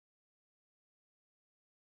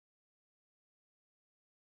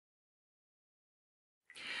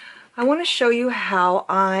I want to show you how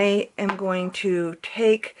I am going to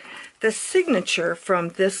take the signature from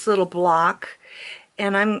this little block,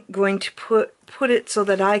 and I'm going to put it so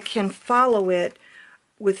that I can follow it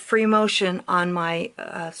with free motion on my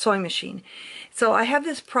sewing machine. So I have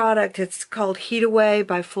this product, it's called Heat Away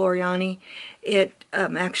by Floriani. It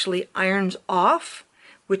actually irons off,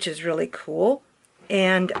 which is really cool.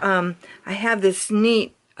 And I have this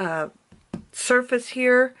neat surface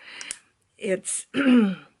here. It's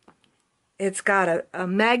it's got a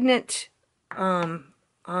magnet on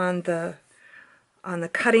the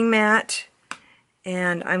cutting mat,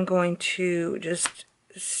 and I'm going to just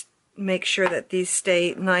make sure that these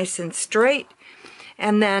stay nice and straight,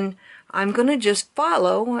 and then I'm going to just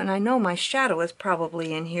follow, and I know my shadow is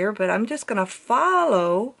probably in here, but I'm just going to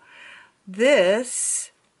follow the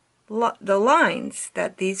lines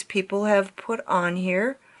that these people have put on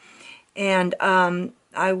here. And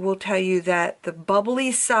I will tell you that the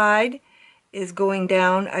bubbly side is going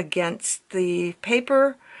down against the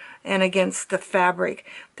paper and against the fabric.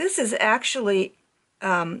 This is actually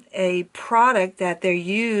a product that they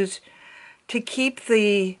use to keep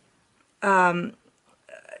the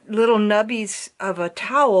little nubbies of a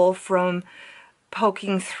towel from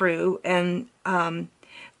poking through, and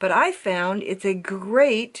but I found it's a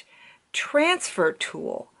great transfer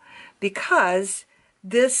tool because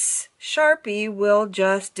this Sharpie will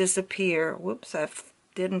just disappear. Whoops, I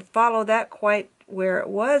didn't follow that quite where it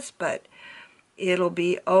was, but it'll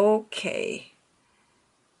be okay.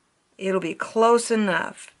 It'll be close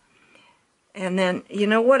enough. And then, you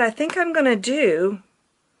know what I think I'm going to do,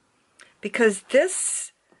 because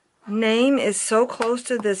this name is so close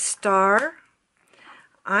to this star,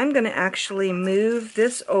 I'm going to actually move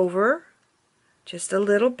this over just a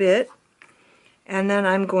little bit, and then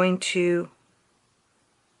I'm going to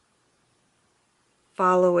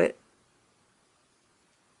follow it.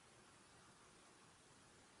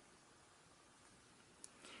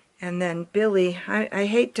 And then Billy, I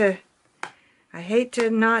hate to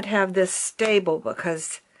not have this stable,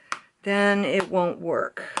 because then it won't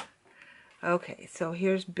work. Okay, so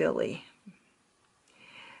here's Billy,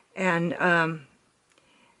 and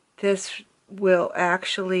this will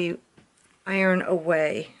actually iron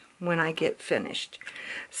away when I get finished.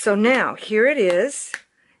 So now here it is.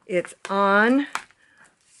 It's on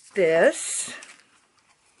this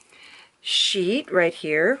sheet right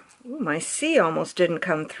here. Ooh, my C almost didn't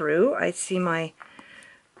come through. I see my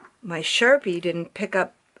Sharpie didn't pick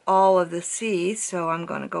up all of the C, so I'm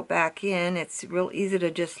going to go back in. It's real easy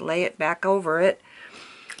to just lay it back over it.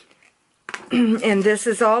 And this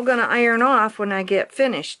is all going to iron off when I get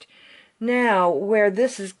finished. Now, where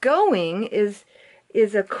this is going is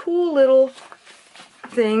a cool little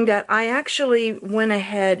thing that I actually went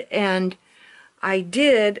ahead and I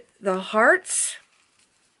did the hearts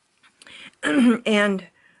and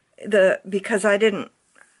because I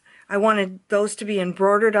wanted those to be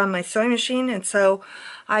embroidered on my sewing machine, and so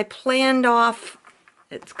I planned off,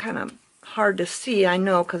 it's kind of hard to see, I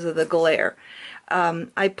know, because of the glare.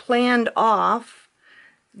 I planned off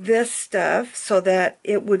this stuff so that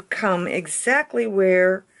it would come exactly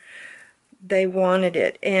where they wanted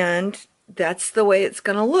it, and that's the way it's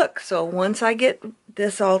going to look. So once I get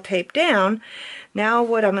this all taped down, now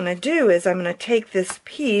what I'm going to do is I'm going to take this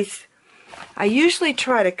piece. I usually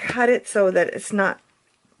try to cut it so that it's not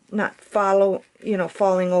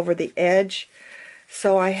falling over the edge.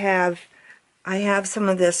 So I have some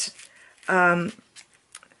of this,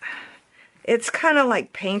 it's kind of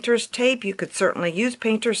like painter's tape. You could certainly use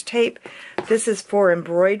painter's tape. This is for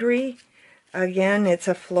embroidery. Again, it's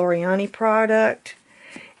a Floriani product.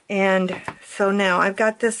 And so now I've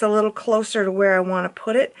got this a little closer to where I want to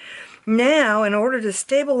put it. Now, in order to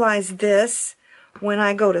stabilize this, when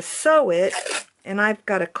I go to sew it, and I've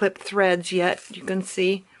got to clip threads yet, you can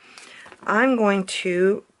see, I'm going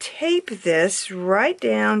to tape this right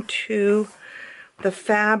down to the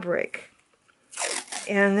fabric.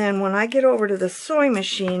 And then when I get over to the sewing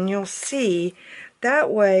machine, you'll see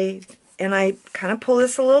that way, and I kind of pull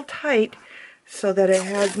this a little tight so that it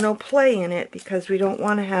has no play in it, because we don't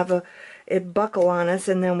want to have it buckle on us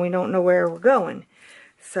and then we don't know where we're going.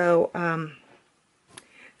 So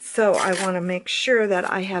so I want to make sure that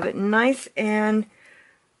I have it nice and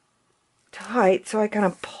tight, so I kind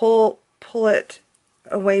of pull it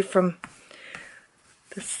away from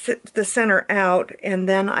the center out, and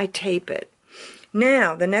then I tape it.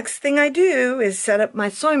 Now the next thing I do is set up my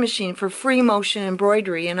sewing machine for free motion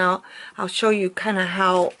embroidery, and I'll show you kind of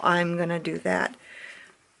how I'm going to do that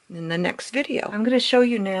in the next video. I'm going to show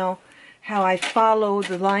you now how I follow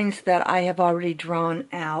the lines that I have already drawn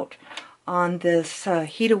out on this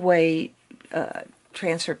Heat Away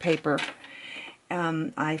transfer paper.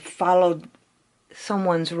 I followed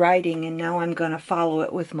someone's writing, and now I'm going to follow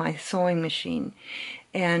it with my sewing machine.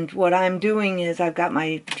 And what I'm doing is I've got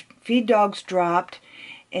my feed dogs dropped,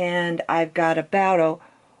 and I've got about a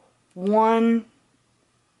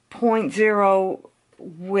 1.0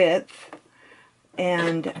 width,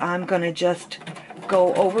 and I'm going to just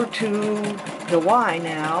go over to the Y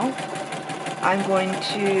now. I'm going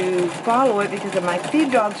to follow it because if my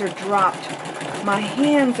feed dogs are dropped, my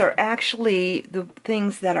hands are actually the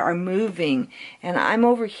things that are moving. And I'm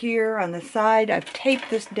over here on the side. I've taped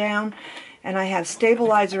this down, and I have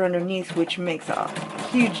stabilizer underneath, which makes a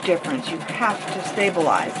huge difference. You have to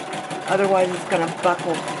stabilize. Otherwise it's going to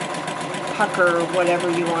buckle, pucker, whatever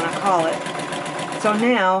you want to call it. So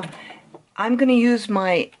now I'm going to use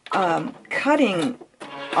my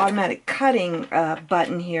automatic cutting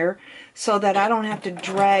button here so that I don't have to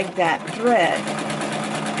drag that thread.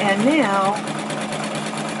 And now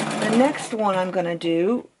the next one I'm going to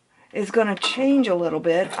do is going to change a little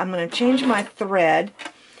bit. I'm going to change my thread,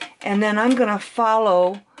 and then I'm going to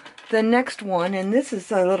follow the next one, and this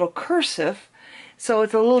is a little cursive, so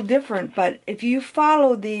it's a little different, but if you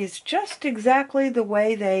follow these just exactly the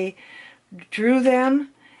way they drew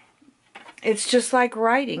them, it's just like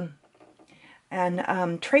writing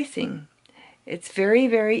and tracing. It's very,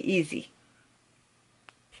 very easy.